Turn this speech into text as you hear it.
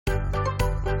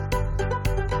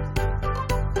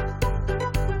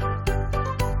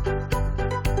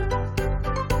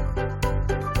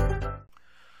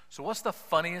So what's the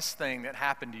funniest thing that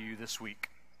happened to you this week?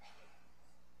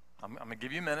 I'm going to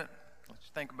give you a minute. Let's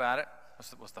think about it.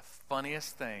 What's the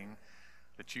funniest thing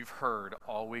that you've heard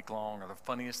all week long, or the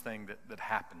funniest thing that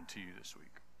happened to you this week?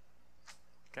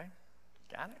 Okay,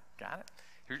 got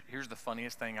it. Here's the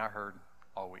funniest thing I heard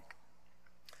all week.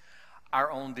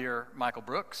 Our own dear Michael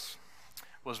Brooks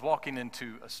was walking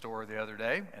into a store the other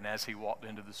day, and as he walked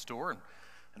into the store,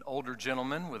 an older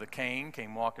gentleman with a cane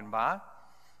came walking by.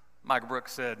 Michael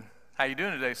Brooks said, "How you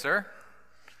doing today, sir?"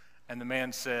 And the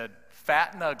man said,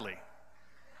 "Fat and ugly."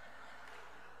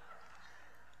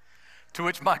 To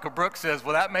which Michael Brooks says,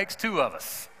 "Well, that makes two of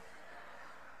us."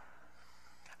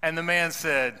 And the man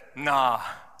said, "Nah,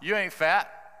 you ain't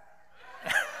fat."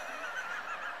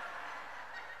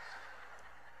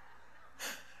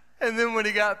 And then when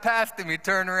he got past him, he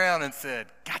turned around and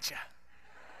said, "Gotcha."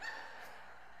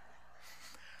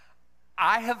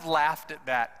 I have laughed at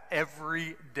that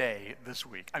every day this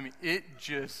week. I mean, it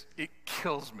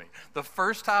kills me. The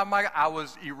first time I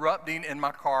was erupting in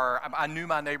my car, I knew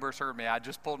my neighbors heard me. I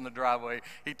just pulled in the driveway.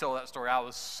 He told that story. I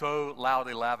was so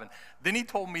loudly laughing. Then he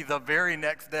told me the very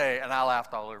next day, and I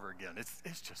laughed all over again.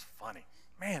 It's just funny.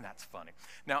 Man, that's funny.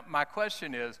 Now, my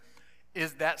question is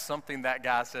that something that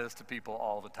guy says to people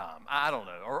all the time? I don't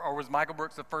know. Or was Michael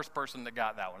Brooks the first person that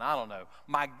got that one? I don't know.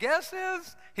 My guess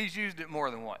is he's used it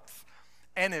more than once.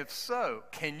 And if so,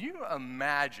 can you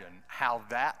imagine how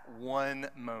that one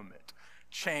moment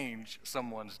changed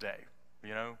someone's day?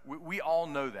 You know, we all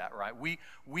know that, right?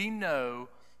 We know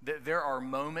that there are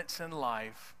moments in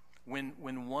life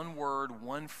when one word,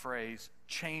 one phrase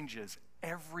changes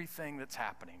everything that's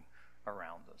happening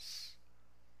around us.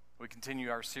 We continue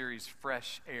our series,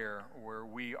 Fresh Air, where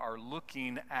we are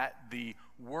looking at the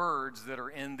words that are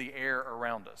in the air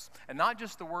around us. And not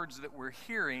just the words that we're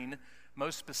hearing,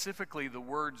 most specifically the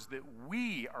words that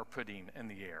we are putting in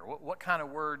the air. What kind of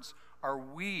words are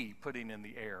we putting in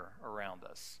the air around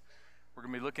us? We're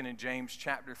going to be looking in James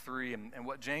chapter 3, and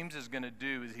what James is going to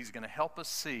do is he's going to help us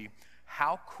see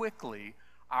how quickly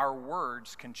our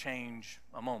words can change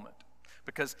a moment.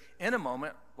 Because in a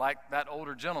moment, like that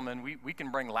older gentleman, we can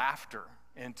bring laughter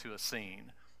into a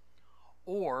scene.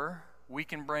 Or we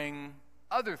can bring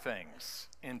other things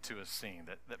into a scene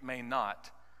that may not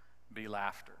be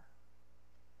laughter.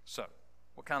 So,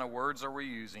 what kind of words are we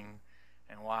using,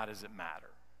 and why does it matter?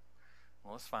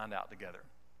 Well, let's find out together.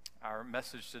 Our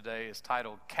message today is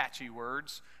titled Catchy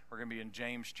Words. We're going to be in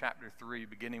James chapter 3,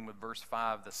 beginning with verse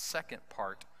 5, the second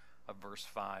part of verse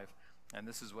 5. And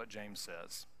this is what James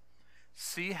says.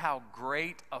 "See how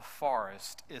great a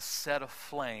forest is set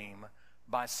aflame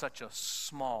by such a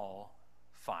small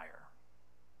fire."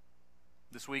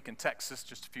 This week in Texas,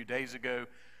 just a few days ago,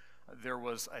 there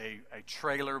was a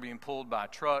trailer being pulled by a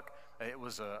truck. It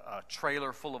was a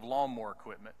trailer full of lawnmower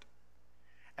equipment.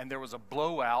 And there was a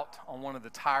blowout on one of the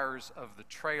tires of the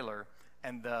trailer,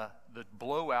 and the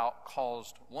blowout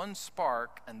caused one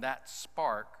spark, and that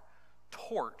spark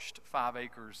torched 5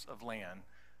 acres of land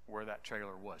where that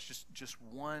trailer was. Just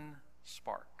one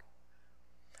spark.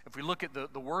 If we look at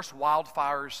the worst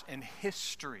wildfires in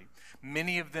history,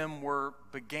 many of them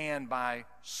began by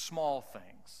small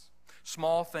things.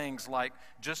 Small things like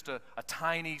just a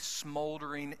tiny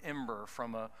smoldering ember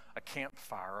from a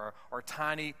campfire, or a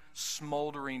tiny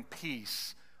smoldering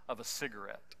piece of a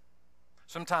cigarette.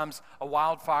 Sometimes a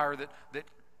wildfire that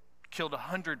killed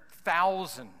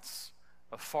 100,000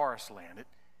 of forest land.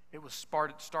 It was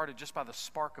started just by the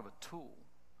spark of a tool.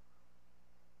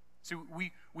 See,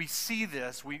 we see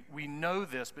this, we know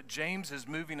this, but James is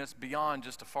moving us beyond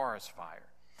just a forest fire.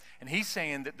 And he's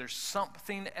saying that there's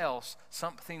something else,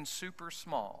 something super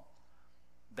small,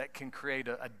 that can create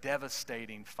a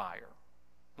devastating fire.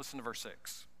 Listen to verse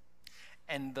 6.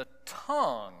 "And the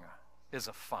tongue is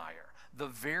a fire, the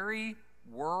very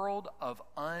world of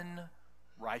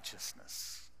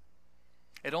unrighteousness."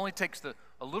 It only takes a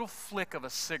little flick of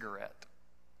a cigarette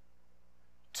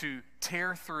to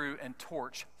tear through and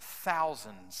torch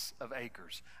thousands of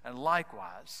acres. And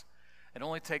likewise, it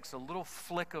only takes a little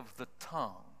flick of the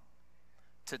tongue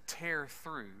to tear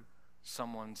through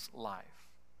someone's life.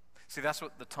 See, that's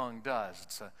what the tongue does.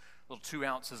 It's a little 2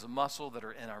 ounces of muscle that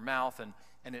are in our mouth, and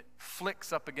it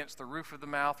flicks up against the roof of the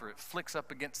mouth, or it flicks up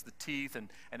against the teeth,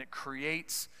 and it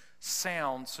creates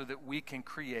sound so that we can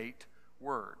create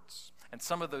words. And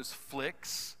some of those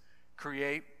flicks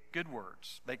create good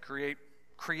words. They create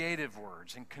creative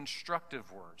words and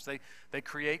constructive words. They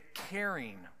create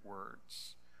caring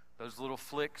words. Those little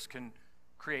flicks can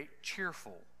create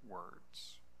cheerful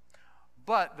words.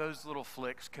 But those little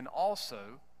flicks can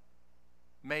also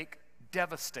make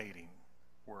devastating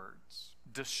words,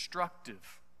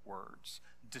 destructive words,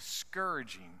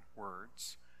 discouraging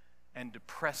words, and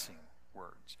depressing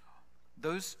words.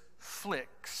 Those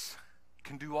flicks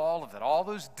can do all of that, all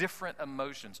those different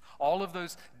emotions, all of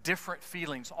those different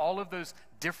feelings, all of those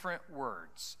different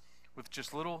words with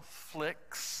just little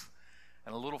flicks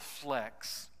and a little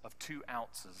flex of 2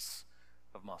 ounces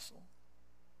of muscle.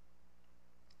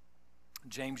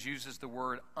 James uses the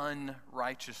word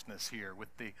unrighteousness here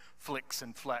with the flicks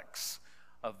and flecks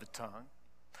of the tongue.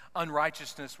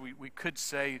 Unrighteousness, we could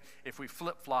say, if we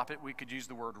flip-flop it, we could use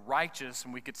the word righteous,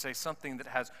 and we could say something that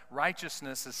has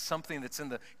righteousness is something that's in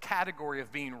the category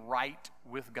of being right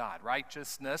with God.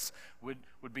 Righteousness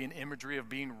would be an imagery of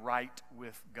being right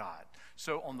with God.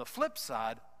 So on the flip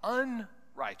side,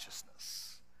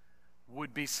 unrighteousness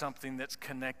would be something that's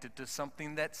connected to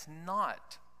something that's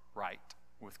not right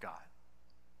with God.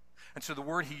 And so the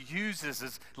word he uses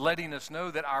is letting us know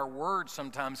that our words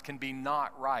sometimes can be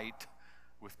not right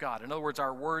with God. In other words,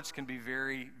 our words can be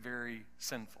very, very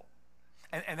sinful.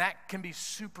 And that can be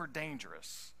super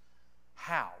dangerous.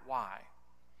 How? Why?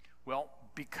 Well,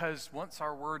 because once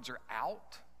our words are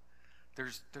out,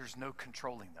 there's no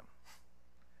controlling them.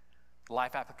 The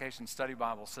Life Application Study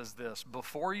Bible says this: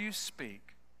 before you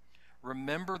speak,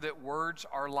 remember that words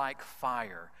are like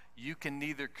fire. You can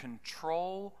neither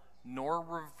control nor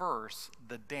reverse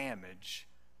the damage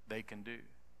they can do.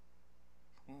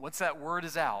 Once that word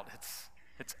is out,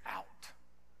 it's out.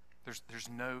 There's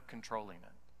no controlling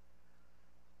it.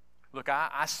 Look,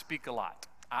 I speak a lot.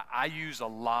 I use a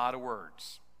lot of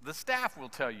words. The staff will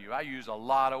tell you I use a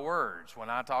lot of words. When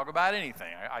I talk about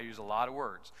anything, I use a lot of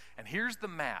words. And here's the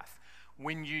math.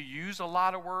 When you use a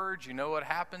lot of words, you know what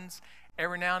happens?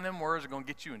 Every now and then, words are going to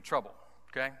get you in trouble,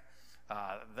 okay?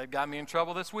 They got me in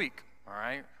trouble this week, all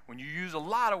right? When you use a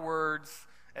lot of words,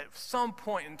 at some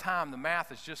point in time, the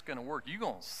math is just going to work. You're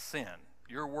going to sin.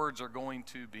 Your words are going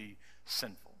to be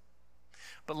sinful.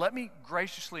 But let me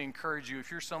graciously encourage you, if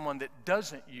you're someone that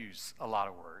doesn't use a lot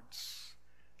of words,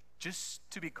 just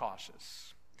to be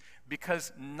cautious,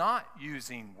 because not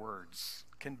using words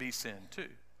can be sin too.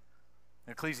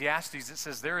 In Ecclesiastes, it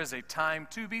says there is a time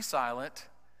to be silent,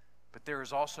 but there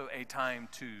is also a time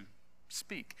to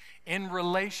speak. In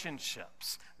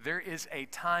relationships, there is a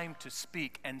time to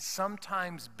speak, and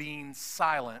sometimes being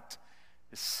silent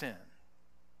is sin.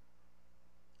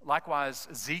 Likewise,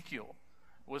 Ezekiel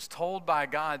was told by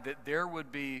God that there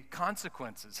would be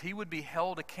consequences. He would be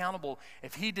held accountable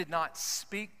if he did not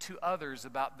speak to others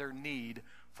about their need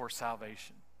for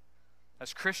salvation.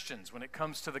 As Christians, when it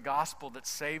comes to the gospel that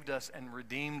saved us and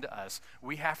redeemed us,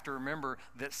 we have to remember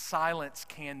that silence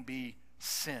can be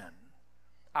sin.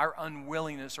 Our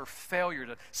unwillingness or failure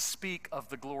to speak of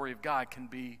the glory of God can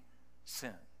be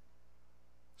sin.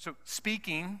 So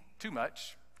speaking too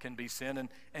much can be sin,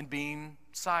 and being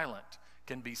silent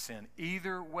can be sin.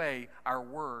 Either way, our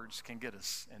words can get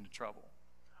us into trouble,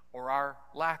 or our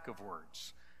lack of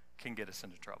words can get us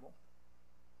into trouble.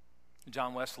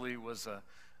 John Wesley was a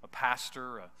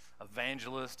pastor, an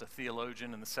evangelist, a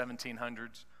theologian in the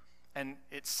 1700s, and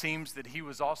it seems that he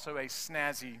was also a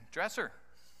snazzy dresser,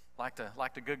 liked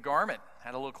a good garment,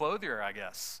 had a little clothier, I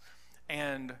guess.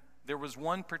 And there was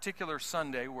one particular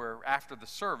Sunday where after the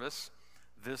service,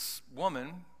 this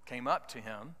woman came up to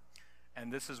him,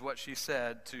 and this is what she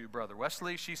said to Brother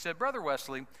Wesley. She said, "Brother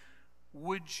Wesley,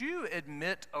 would you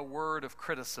admit a word of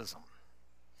criticism?"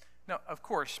 Now, of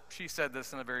course, she said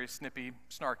this in a very snippy,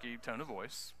 snarky tone of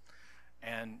voice,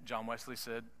 and John Wesley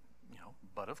said,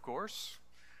 "But of course."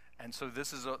 And so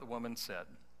this is what the woman said: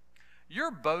 "Your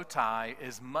bow tie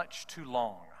is much too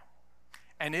long,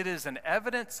 and it is an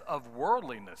evidence of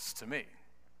worldliness to me."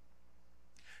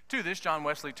 To this, John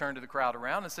Wesley turned to the crowd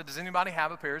around and said, "Does anybody have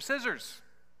a pair of scissors?"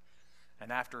 And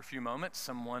after a few moments,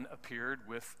 someone appeared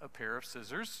with a pair of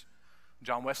scissors.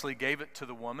 John Wesley gave it to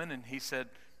the woman, and he said,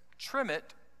 "Trim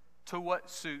it to what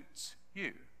suits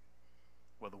you."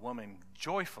 Well, the woman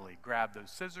joyfully grabbed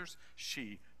those scissors.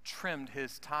 She trimmed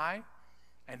his tie,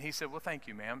 and he said, "Well, thank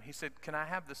you, ma'am." He said, "Can I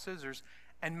have the scissors,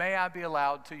 and may I be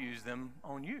allowed to use them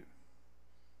on you?"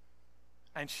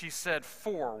 And she said,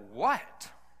 "For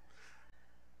what?"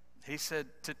 He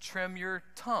said, "To trim your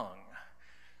tongue,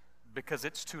 because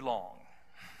it's too long."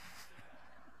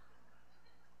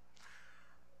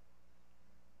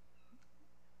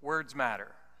 Words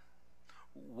matter.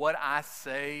 What I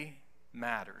say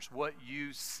matters. What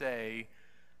you say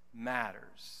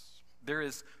matters. There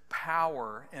is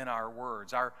power in our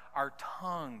words. Our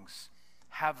tongues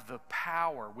have the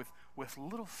power with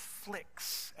little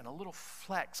flicks and a little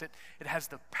flex. It has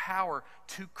the power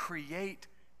to create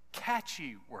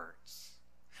catchy words.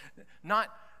 Not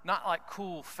not like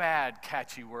cool fad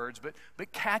catchy words,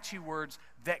 but catchy words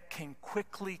that can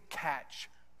quickly catch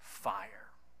fire.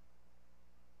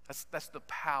 That's the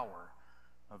power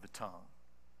of the tongue.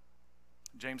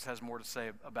 James has more to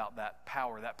say about that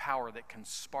power that can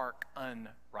spark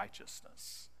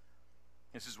unrighteousness.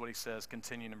 This is what he says,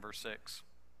 continuing in verse 6.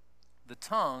 The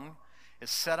tongue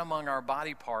is set among our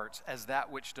body parts as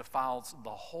that which defiles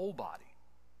the whole body,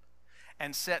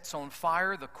 and sets on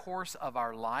fire the course of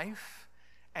our life,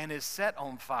 and is set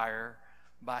on fire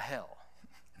by hell.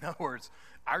 In other words,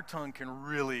 our tongue can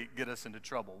really get us into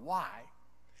trouble. Why?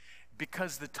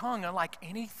 Because the tongue, unlike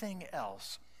anything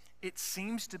else, it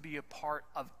seems to be a part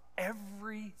of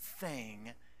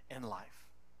everything in life.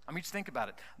 I mean, just think about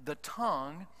it. The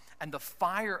tongue and the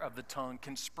fire of the tongue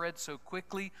can spread so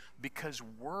quickly because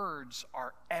words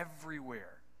are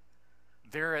everywhere.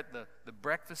 They're at the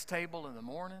breakfast table in the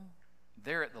morning.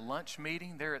 They're at the lunch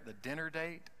meeting. They're at the dinner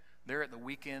date. They're at the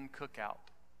weekend cookout.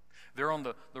 They're on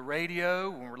the radio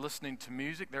when we're listening to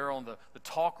music. They're on the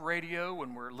talk radio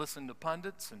when we're listening to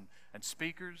pundits and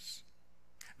speakers.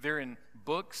 They're in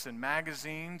books and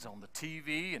magazines, on the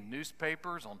TV and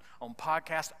newspapers, on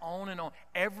podcasts, on and on.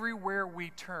 Everywhere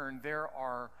we turn, there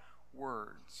are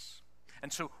words.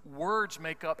 And so words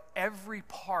make up every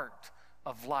part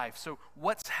of life. So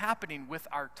what's happening with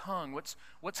our tongue,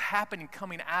 what's happening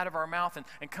coming out of our mouth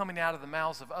and coming out of the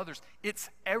mouths of others, it's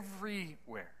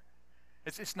everywhere.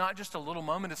 It's not just a little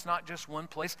moment. It's not just one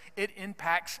place. It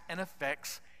impacts and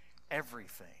affects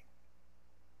everything.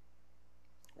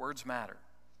 Words matter.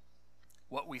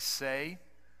 What we say,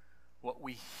 what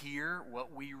we hear,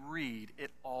 what we read,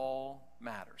 it all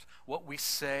matters. What we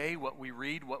say, what we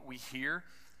read, what we hear,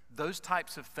 those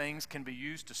types of things can be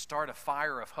used to start a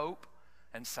fire of hope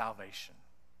and salvation.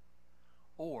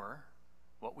 Or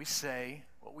what we say,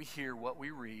 what we hear, what we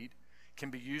read can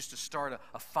be used to start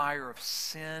a fire of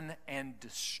sin and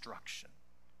destruction.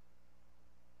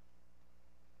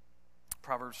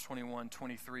 Proverbs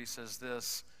 21:23 says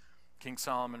this. King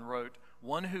Solomon wrote,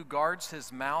 "One who guards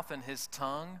his mouth and his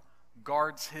tongue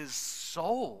guards his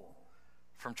soul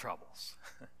from troubles."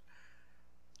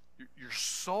 Your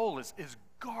soul is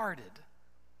guarded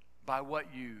by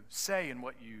what you say and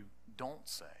what you don't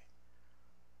say.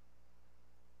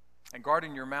 And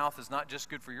guarding your mouth is not just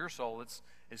good for your soul,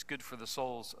 it's good for the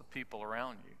souls of people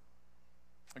around you.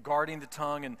 Guarding the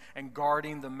tongue and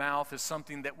guarding the mouth is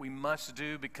something that we must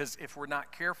do, because if we're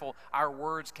not careful, our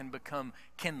words can become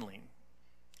kindling.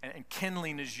 And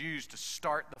kindling is used to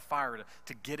start the fire,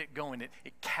 to get it going.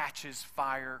 It catches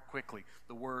fire quickly,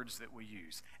 the words that we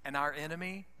use. And our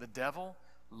enemy, the devil,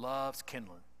 loves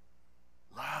kindling.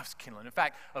 Loves kindling. In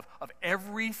fact, of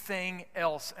everything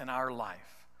else in our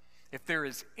life, if there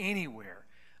is anywhere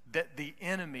that the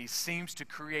enemy seems to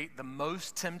create the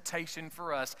most temptation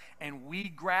for us and we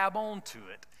grab onto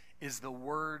it, is the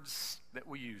words that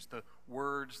we use, the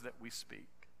words that we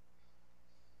speak.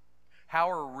 How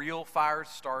are real fires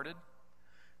started?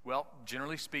 Well,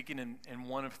 generally speaking, in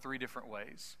one of three different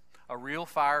ways. A real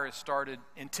fire is started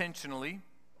intentionally,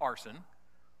 arson.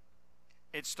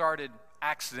 It started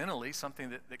accidentally, something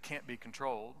that can't be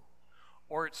controlled.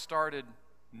 Or it started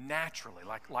naturally,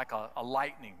 like a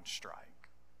lightning strike.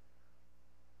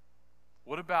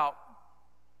 What about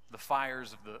the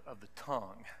fires of the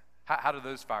tongue? How do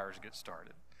those fires get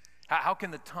started? How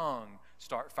can the tongue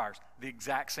start fires? The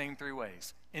exact same three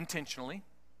ways. Intentionally,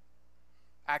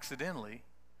 accidentally,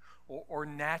 or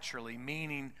naturally,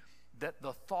 meaning that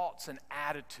the thoughts and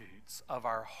attitudes of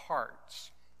our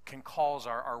hearts can cause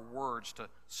our words to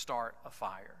start a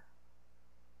fire.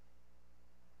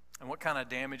 And what kind of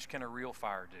damage can a real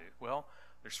fire do? Well,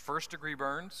 there's first-degree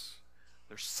burns,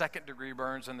 there's second-degree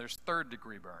burns, and there's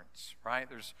third-degree burns, right?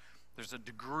 There's a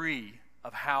degree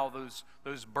of how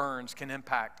those burns can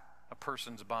impact a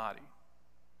person's body.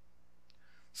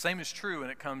 Same is true when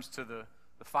it comes to the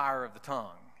fire of the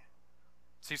tongue.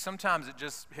 See, sometimes it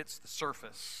just hits the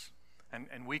surface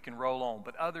and we can roll on,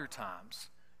 but other times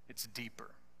it's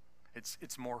deeper.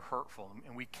 It's more hurtful,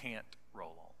 and we can't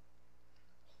roll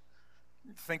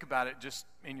on. Think about it just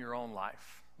in your own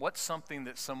life. What's something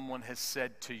that someone has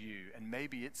said to you, and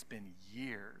maybe it's been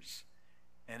years,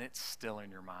 and it's still in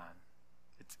your mind?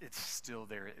 It's still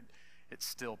there. It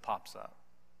still pops up.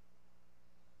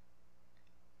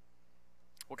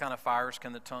 What kind of fires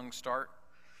can the tongue start?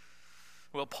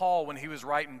 Well, Paul, when he was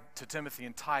writing to Timothy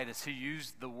and Titus, he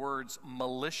used the words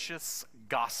malicious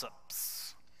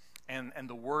gossips. And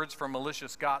the words for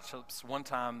malicious gossips, one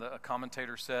time a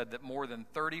commentator said that more than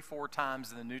 34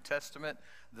 times in the New Testament,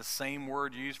 the same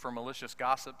word used for malicious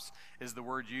gossips is the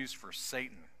word used for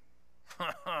Satan.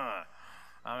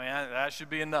 I mean, that should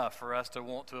be enough for us to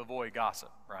want to avoid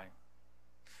gossip, right?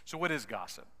 So what is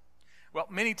gossip? Well,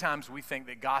 many times we think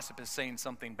that gossip is saying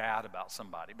something bad about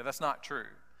somebody, but that's not true.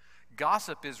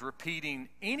 Gossip is repeating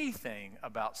anything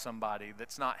about somebody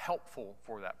that's not helpful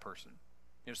for that person.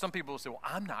 You know, some people will say, well,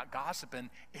 I'm not gossiping.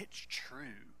 It's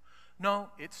true. No,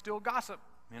 it's still gossip,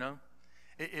 you know.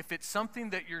 If it's something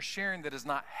that you're sharing that is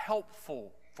not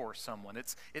helpful for someone,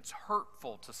 it's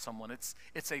hurtful to someone,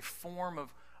 it's a form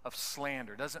of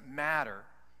slander. It doesn't matter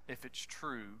if it's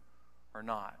true or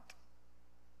not.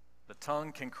 The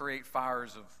tongue can create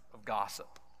fires of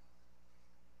gossip.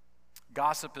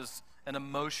 Gossip is an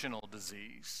emotional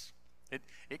disease.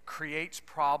 It creates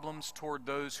problems toward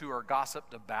those who are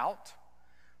gossiped about.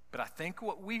 But I think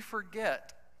what we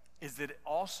forget is that it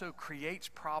also creates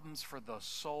problems for the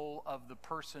soul of the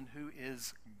person who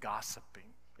is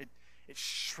gossiping. It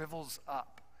shrivels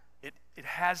up. It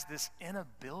has this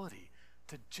inability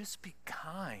to just be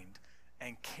kind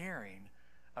and caring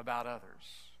about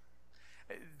others.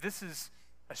 This is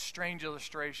a strange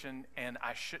illustration, and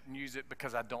I shouldn't use it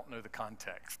because I don't know the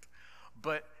context.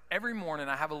 But every morning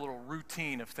I have a little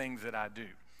routine of things that I do.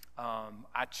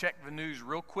 I check the news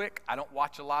real quick. I don't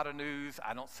watch a lot of news.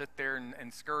 I don't sit there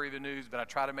and scurry the news, but I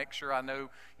try to make sure I know,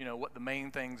 what the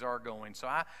main things are going. So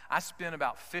I spend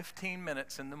about 15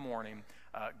 minutes in the morning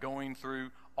going through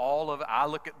all of it. I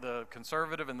look at the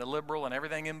conservative and the liberal and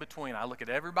everything in between. I look at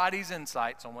everybody's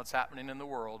insights on what's happening in the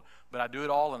world, but I do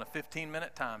it all in a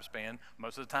 15-minute time span.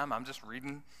 Most of the time I'm just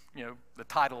reading, the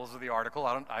titles of the article.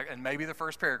 And maybe the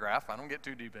first paragraph. I don't get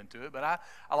too deep into it, but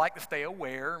I like to stay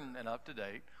aware and up to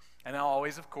date. And I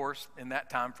always, of course, in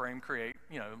that time frame, create,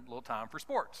 a little time for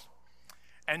sports.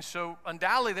 And so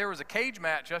undoubtedly there was a cage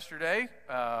match yesterday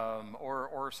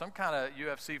or some kind of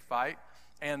UFC fight.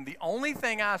 And the only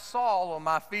thing I saw on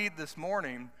my feed this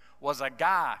morning was a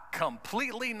guy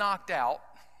completely knocked out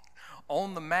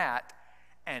on the mat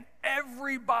and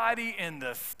everybody in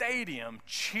the stadium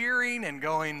cheering and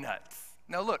going nuts.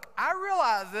 Now, look, I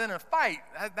realize in a fight,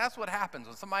 that's what happens.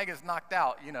 When somebody gets knocked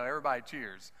out, everybody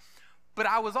cheers. But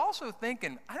I was also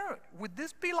thinking, I don't know, would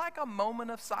this be like a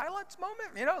moment of silence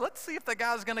moment? Let's see if the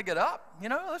guy's going to get up.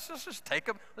 Let's just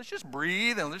let's just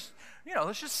breathe and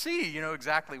let's just see,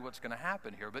 exactly what's going to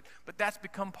happen here. But that's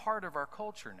become part of our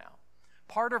culture now.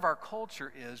 Part of our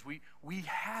culture is we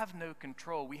have no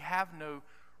control. We have no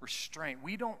restraint.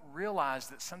 We don't realize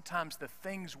that sometimes the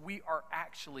things we are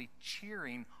actually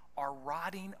cheering are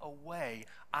rotting away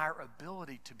our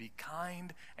ability to be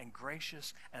kind and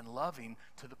gracious and loving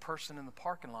to the person in the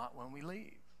parking lot when we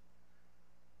leave.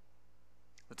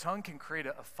 The tongue can create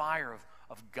a fire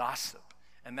of gossip,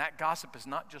 and that gossip is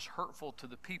not just hurtful to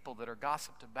the people that are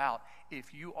gossiped about.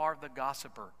 If you are the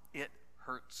gossiper, it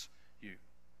hurts you,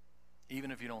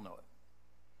 even if you don't know it.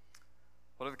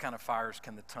 What other kind of fires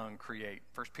can the tongue create?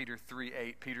 1 Peter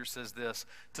 3:8, Peter says this,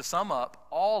 to sum up,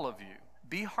 all of you,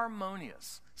 be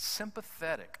harmonious,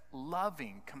 sympathetic,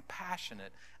 loving,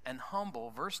 compassionate, and humble.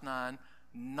 Verse 9,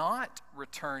 not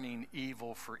returning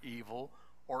evil for evil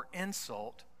or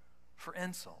insult for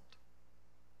insult.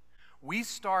 We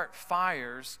start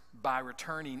fires by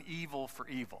returning evil for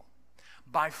evil,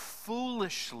 by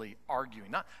foolishly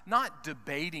arguing, not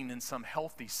debating in some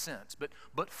healthy sense,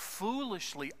 but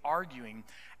foolishly arguing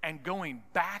and going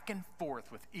back and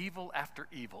forth with evil after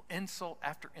evil, insult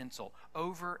after insult,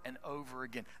 over and over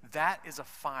again. That is a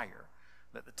fire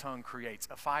that the tongue creates,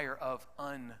 a fire of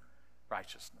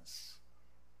unrighteousness.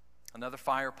 Another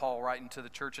fire, Paul writing to the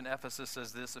church in Ephesus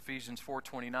says this, Ephesians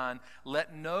 4:29,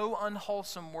 let no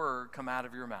unwholesome word come out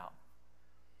of your mouth.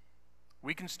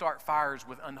 We can start fires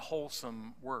with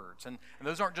unwholesome words. And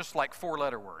those aren't just like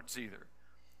four-letter words either.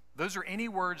 Those are any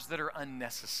words that are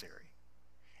unnecessary.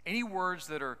 Any words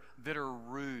that are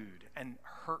rude and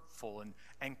hurtful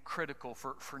and critical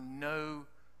for no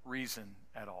reason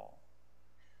at all.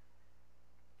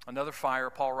 Another fire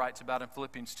Paul writes about in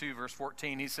Philippians 2, verse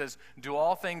 14, he says, do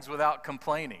all things without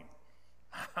complaining.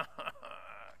 Come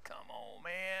on,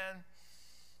 man.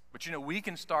 But we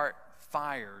can start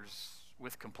fires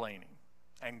with complaining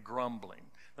and grumbling.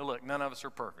 Now look, none of us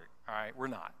are perfect, all right? We're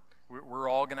not. We're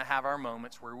all going to have our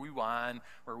moments where we whine,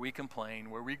 where we complain,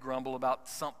 where we grumble about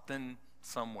something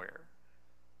somewhere.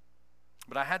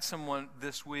 But I had someone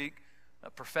this week, a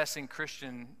professing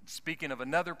Christian, speaking of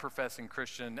another professing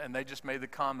Christian, and they just made the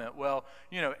comment, well,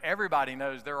 everybody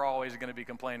knows they're always going to be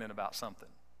complaining about something.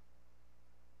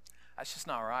 That's just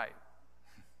not right.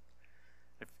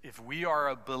 If we are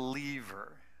a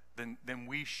believer, then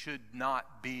we should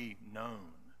not be known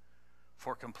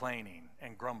for complaining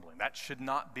and grumbling. That should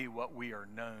not be what we are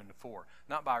known for,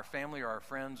 not by our family or our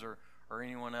friends or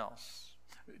anyone else.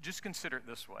 Just consider it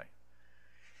this way.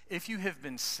 if you have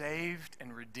been saved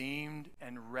and redeemed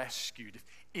and rescued,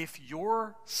 if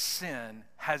your sin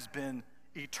has been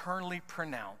eternally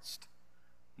pronounced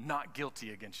not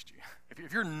guilty against you,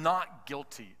 if you're not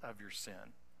guilty of your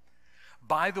sin,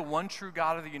 by the one true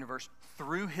God of the universe,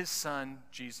 through his Son,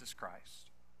 Jesus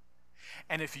Christ.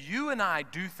 And if you and I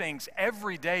do things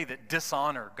every day that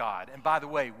dishonor God, and by the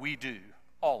way, we do,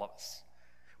 all of us.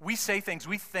 We say things,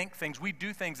 we think things, we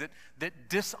do things that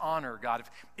dishonor God.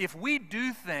 If we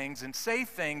do things and say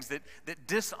things that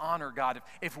dishonor God,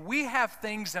 if we have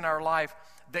things in our life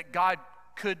that God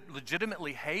could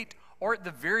legitimately hate, or at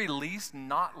the very least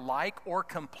not like or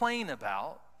complain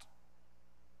about,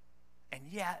 and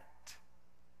yet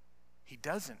he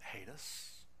doesn't hate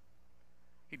us.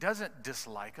 He doesn't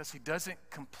dislike us. He doesn't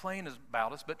complain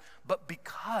about us, but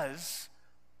because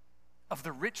of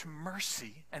the rich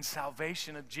mercy and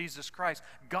salvation of Jesus Christ,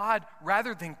 God,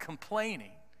 rather than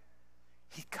complaining,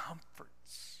 he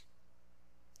comforts,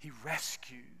 he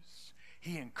rescues,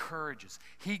 he encourages,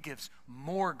 he gives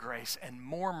more grace and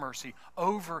more mercy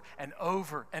over and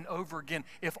over and over again.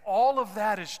 If all of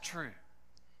that is true,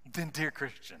 then, dear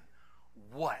Christian,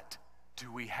 what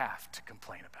do we have to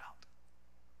complain about?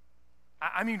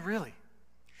 I mean, really,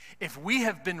 if we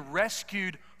have been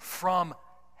rescued from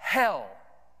hell,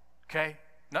 okay,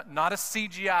 not a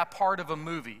CGI part of a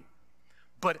movie,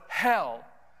 but hell,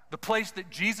 the place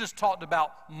that Jesus talked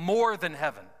about more than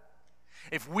heaven,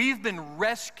 if we've been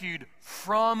rescued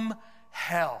from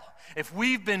hell, if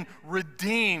we've been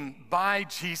redeemed by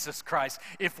Jesus Christ,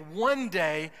 if one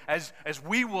day, as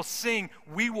we will sing,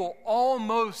 we will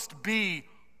almost be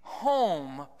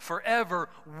home forever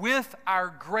with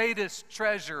our greatest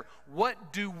treasure,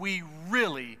 what do we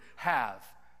really have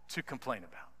to complain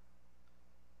about?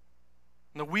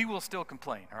 No, we will still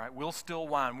complain, all right? We'll still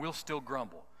whine, we'll still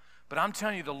grumble. But I'm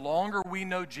telling you, the longer we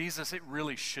know Jesus, it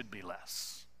really should be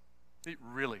less. It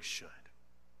really should.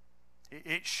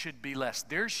 It should be less.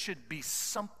 There should be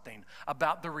something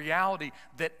about the reality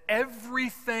that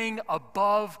everything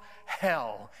above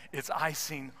hell is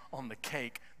icing on the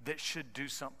cake that should do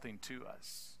something to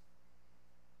us.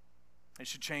 It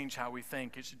should change how we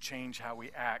think. It should change how we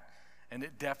act. And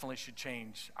it definitely should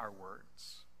change our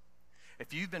words.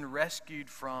 If you've been rescued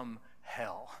from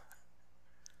hell,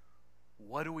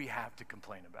 what do we have to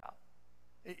complain about?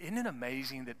 Isn't it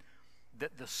amazing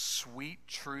that the sweet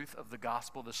truth of the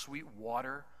gospel, the sweet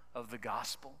water of the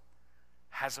gospel,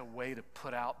 has a way to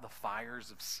put out the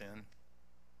fires of sin?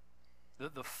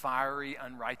 The fiery,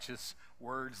 unrighteous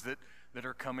words that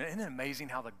are coming. Isn't it amazing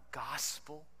how the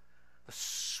gospel, the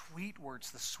sweet words,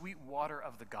 the sweet water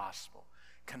of the gospel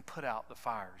can put out the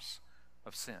fires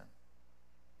of sin?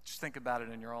 Just think about it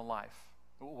in your own life.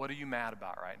 What are you mad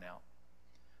about right now?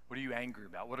 What are you angry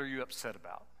about? What are you upset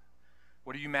about?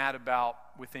 What are you mad about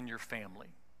within your family?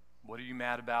 What are you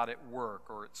mad about at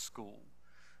work or at school?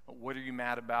 What are you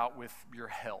mad about with your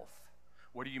health?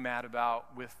 What are you mad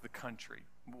about with the country?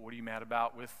 What are you mad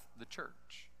about with the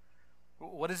church?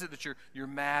 What is it that you're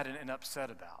mad and upset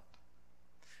about?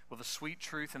 Well, the sweet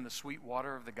truth and the sweet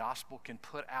water of the gospel can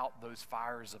put out those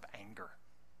fires of anger.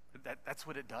 That's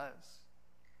what it does.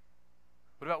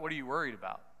 What are you worried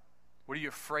about? What are you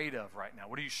afraid of right now?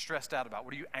 What are you stressed out about?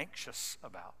 What are you anxious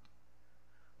about?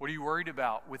 What are you worried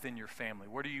about within your family?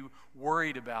 What are you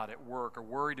worried about at work, or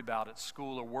worried about at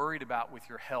school, or worried about with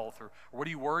your health, or what are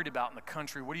you worried about in the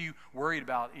country? What are you worried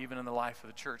about even in the life of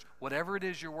the church? Whatever it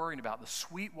is you're worrying about, the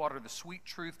sweet water, the sweet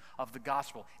truth of the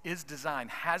gospel is designed,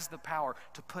 has the power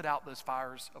to put out those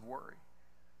fires of worry.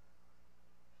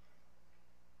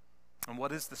 And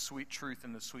what is the sweet truth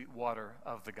and the sweet water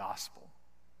of the gospel?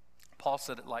 Paul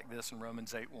said it like this in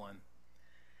Romans 8:1.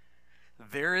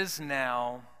 There is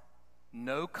now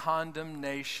no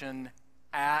condemnation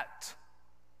at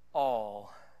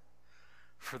all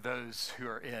for those who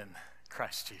are in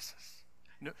Christ Jesus.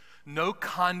 No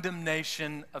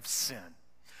condemnation of sin.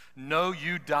 No,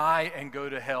 you die and go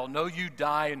to hell. No, you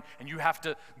die and you have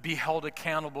to be held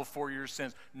accountable for your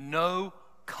sins. No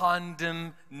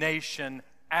condemnation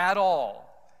at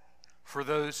all for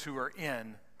those who are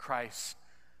in Christ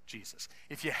Jesus.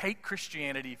 If you hate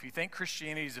Christianity, if you think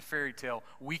Christianity is a fairy tale,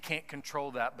 we can't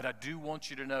control that. But I do want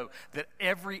you to know that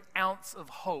every ounce of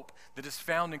hope that is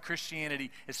found in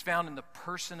Christianity is found in the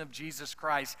person of Jesus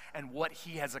Christ and what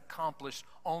he has accomplished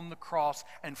on the cross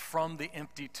and from the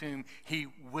empty tomb. He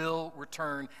will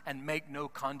return and make no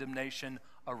condemnation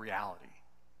a reality.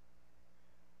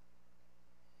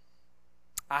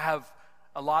 I have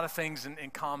a lot of things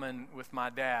in common with my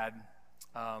dad.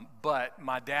 But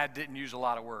my dad didn't use a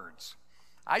lot of words.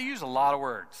 I use a lot of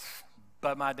words,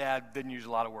 but my dad didn't use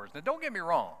a lot of words. Now, don't get me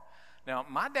wrong. Now,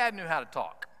 my dad knew how to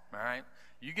talk, all right?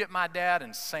 You get my dad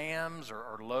in Sam's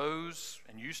or Lowe's,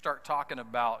 and you start talking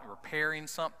about repairing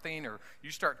something, or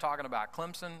you start talking about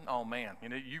Clemson, oh man,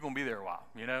 you're going to be there a while,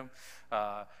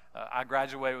 I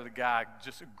graduated with a guy,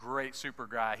 just a great super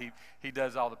guy. He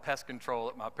does all the pest control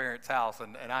at my parents' house,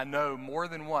 and I know more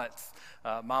than once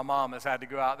my mom has had to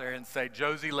go out there and say,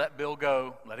 Josie, let Bill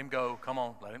go. Let him go. Come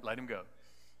on, let him go.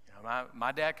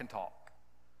 My dad can talk.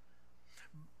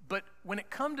 But when it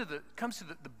comes to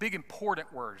the big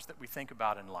important words that we think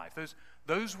about in life,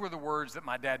 those were the words that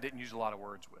my dad didn't use a lot of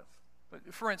words with.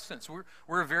 But for instance,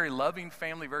 we're a very loving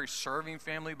family, very serving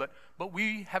family, but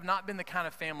we have not been the kind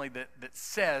of family that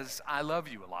says, I love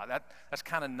you a lot. That's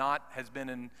kind of not has been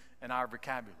in our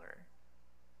vocabulary.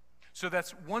 So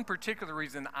that's one particular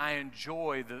reason I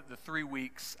enjoy the 3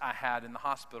 weeks I had in the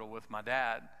hospital with my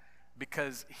dad,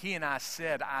 because he and I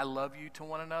said, I love you to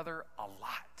one another a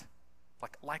lot.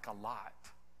 Like a lot.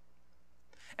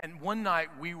 And one night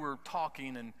we were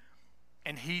talking,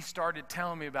 and he started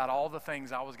telling me about all the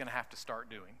things I was going to have to start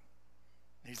doing.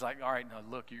 He's like, all right, now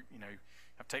look, you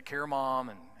have to take care of Mom,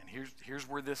 and here's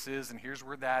where this is, and here's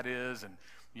where that is, and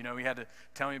he had to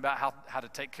tell me about how to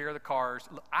take care of the cars.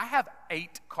 Look, I have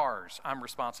 8 cars I'm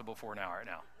responsible for now, right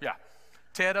now. Yeah.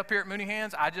 Ted up here at Mooney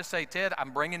Hands, I just say, Ted,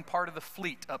 I'm bringing part of the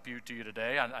fleet up to you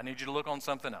today. I need you to look on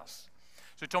something else.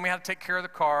 So he told me how to take care of the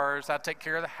cars, how to take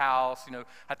care of the house,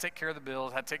 how to take care of the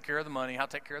bills, how to take care of the money, how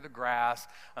to take care of the grass,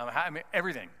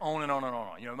 everything, on and on and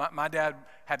on. My dad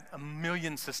had a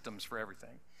million systems for everything.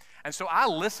 And so I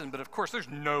listened, but of course there's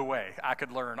no way I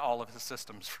could learn all of his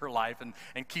systems for life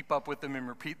and keep up with them and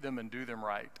repeat them and do them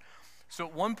right. So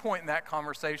at one point in that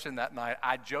conversation that night,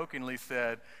 I jokingly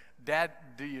said, Dad,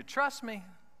 do you trust me?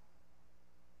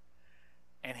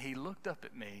 And he looked up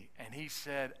at me and he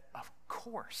said, of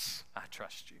course I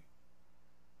trust you.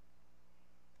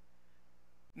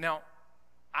 Now,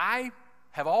 I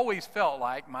have always felt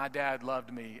like my dad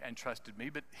loved me and trusted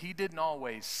me, but he didn't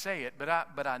always say it, but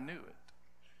I knew it.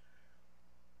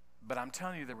 But I'm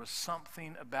telling you, there was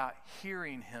something about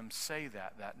hearing him say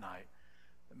that night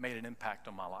that made an impact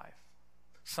on my life.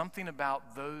 Something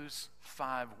about those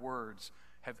 5 words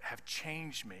have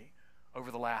changed me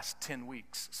over the last 10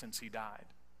 weeks since he died.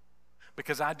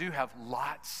 Because I do have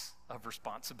lots of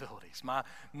responsibilities.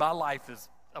 My life is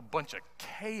a bunch of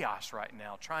chaos right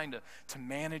now, trying to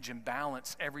manage and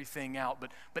balance everything out.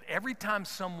 But every time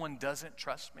someone doesn't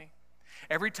trust me,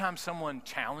 every time someone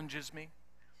challenges me,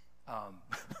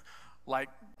 like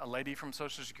a lady from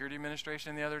Social Security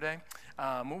Administration the other day,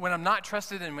 when I'm not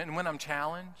trusted and when I'm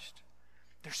challenged,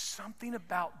 there's something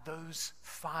about those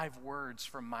 5 words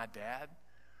from my dad.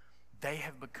 They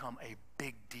have become a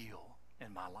big deal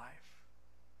in my life.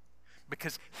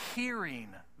 Because hearing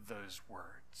those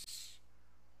words,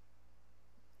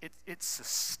 it's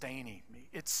sustaining me.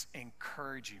 It's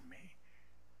encouraging me.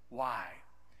 Why?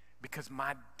 Because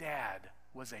my dad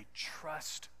was a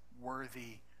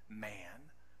trustworthy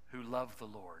man who loved the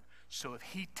Lord. So if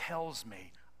he tells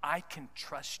me, I can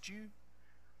trust you,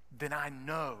 then I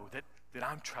know that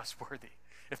I'm trustworthy.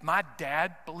 If my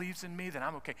dad believes in me, then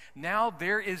I'm okay. Now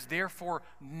there is therefore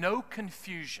no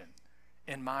confusion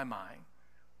in my mind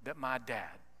that my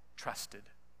dad trusted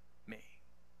me.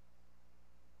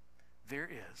 There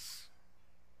is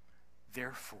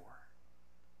therefore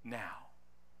now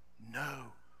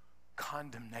no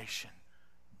condemnation,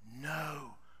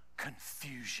 no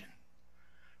confusion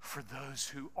for those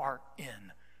who are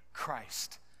in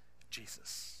Christ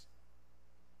Jesus.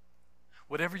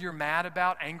 Whatever you're mad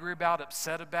about, angry about,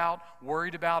 upset about,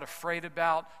 worried about, afraid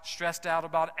about, stressed out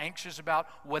about, anxious about,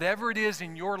 whatever it is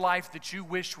in your life that you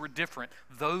wish were different,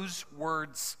 those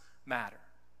words matter.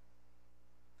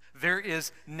 There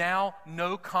is now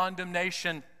no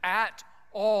condemnation at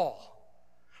all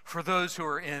for those who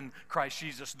are in Christ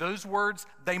Jesus. Those words,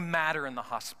 they matter in the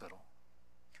hospital.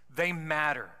 They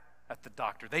matter at the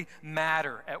doctor. They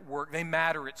matter at work. They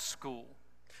matter at school.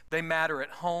 They matter at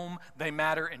home. They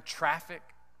matter in traffic.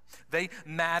 They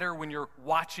matter when you're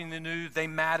watching the news. They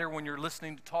matter when you're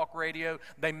listening to talk radio.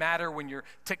 They matter when you're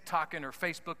TikToking or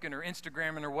Facebooking or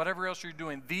Instagramming or whatever else you're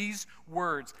doing. These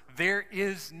words, there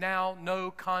is now no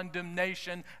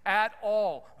condemnation at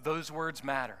all. Those words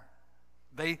matter.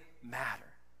 They matter.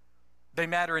 They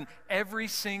matter in every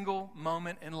single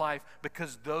moment in life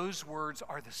because those words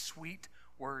are the sweet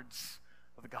words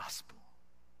of the gospel.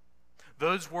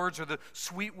 Those words are the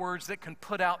sweet words that can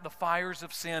put out the fires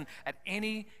of sin at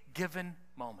any given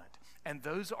moment. And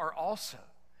those are also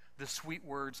the sweet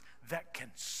words that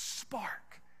can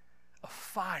spark a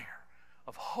fire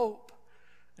of hope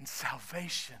and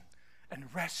salvation and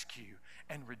rescue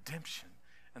and redemption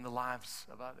in the lives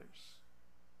of others.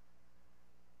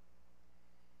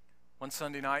 One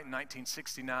Sunday night in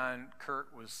 1969,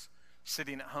 Kurt was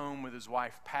sitting at home with his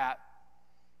wife, Pat.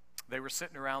 They were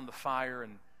sitting around the fire,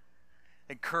 and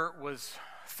Kurt was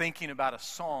thinking about a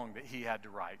song that he had to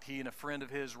write. He and a friend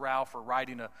of his, Ralph, were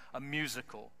writing a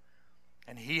musical.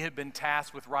 And he had been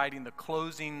tasked with writing the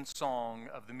closing song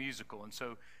of the musical. And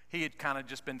so he had kind of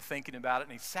just been thinking about it,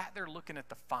 and he sat there looking at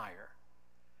the fire.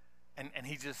 And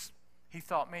he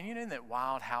thought, man, isn't that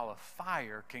wild how a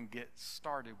fire can get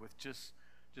started with just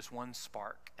one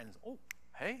spark? And, oh,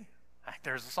 hey,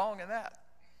 there's a song in that.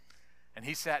 And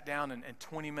he sat down, and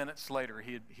 20 minutes later,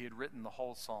 he had written the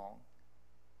whole song.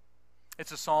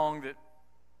 It's a song that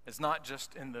is not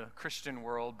just in the Christian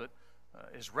world, but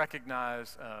is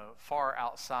recognized far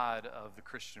outside of the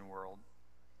Christian world.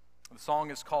 The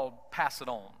song is called Pass It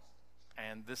On,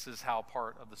 and this is how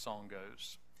part of the song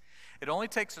goes. It only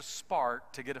takes a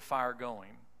spark to get a fire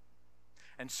going,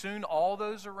 and soon all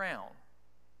those around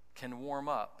can warm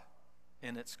up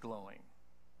in its glowing.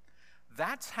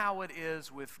 That's how it is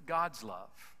with God's love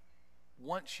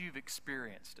once you've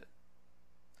experienced it.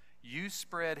 You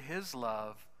spread His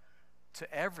love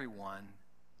to everyone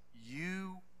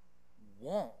you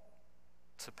want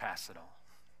to pass it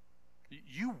on.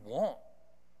 You want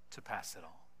to pass it on.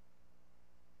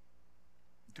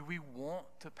 Do we want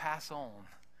to pass on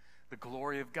the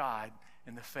glory of God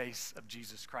in the face of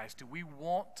Jesus Christ? Do we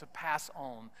want to pass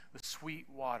on the sweet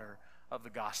water of the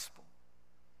gospel?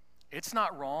 It's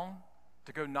not wrong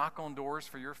to go knock on doors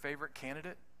for your favorite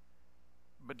candidate,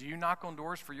 but do you knock on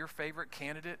doors for your favorite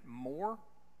candidate more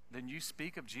than you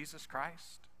speak of Jesus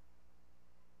Christ?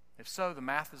 If so, the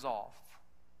math is off.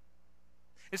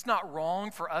 It's not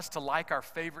wrong for us to like our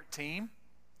favorite team,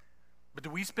 but do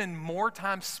we spend more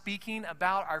time speaking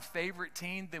about our favorite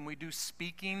team than we do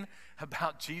speaking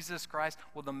about Jesus Christ?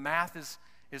 Well, the math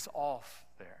is off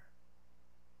there.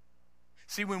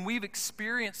 See, when we've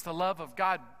experienced the love of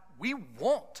God, we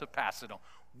want to pass it on.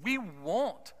 We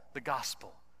want the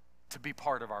gospel to be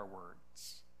part of our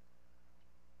words.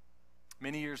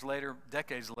 Many years later,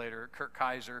 decades later, Kurt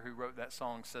Kaiser, who wrote that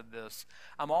song, said this: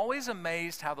 "I'm always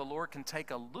amazed how the Lord can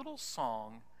take a little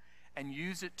song and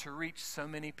use it to reach so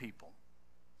many people.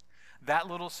 That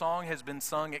little song has been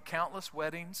sung at countless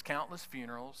weddings, countless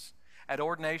funerals, at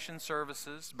ordination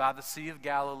services, by the Sea of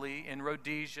Galilee, in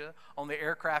Rhodesia, on the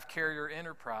aircraft carrier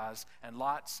Enterprise, and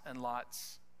lots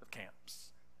of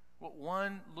camps." Well,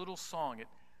 one little song,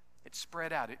 it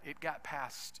spread out. It got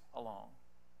passed along.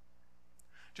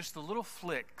 Just the little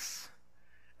flicks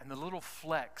and the little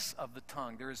flecks of the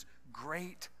tongue. There is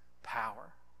great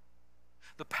power.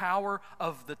 The power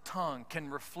of the tongue can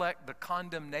reflect the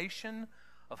condemnation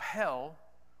of hell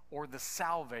or the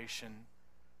salvation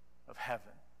of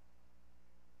heaven.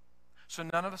 So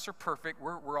none of us are perfect.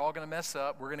 We're all going to mess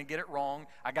up. We're going to get it wrong.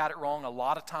 I got it wrong a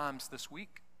lot of times this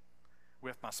week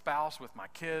with my spouse, with my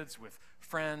kids, with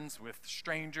friends, with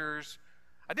strangers.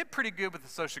 I did pretty good with the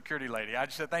Social Security lady. I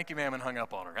just said, "Thank you, ma'am," and hung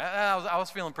up on her. I was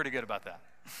feeling pretty good about that.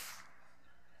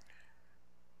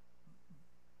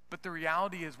 But the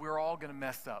reality is we're all going to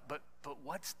mess up. But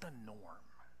what's the norm?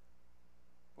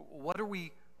 What are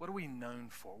we known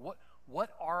for?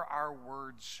 What are our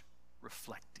words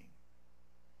reflecting?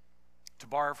 To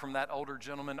borrow from that older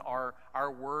gentleman, are our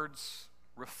words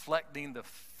reflecting the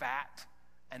fat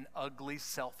and ugly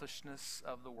selfishness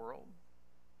of the world?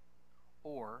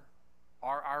 Or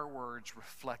are our words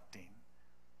reflecting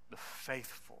the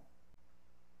faithful,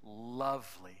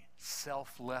 lovely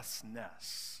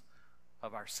selflessness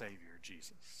of our Savior,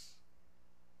 Jesus?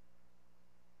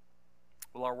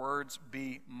 Will our words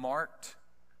be marked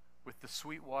with the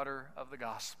sweet water of the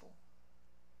gospel?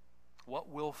 What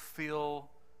will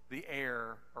fill the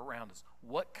air around us?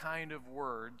 What kind of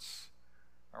words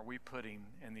are we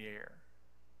putting in the air?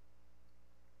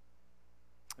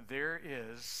 There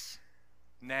is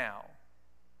now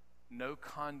no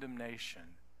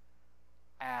condemnation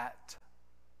at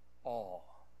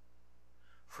all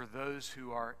for those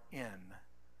who are in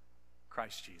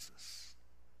Christ Jesus.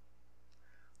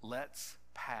 Let's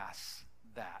pass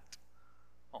that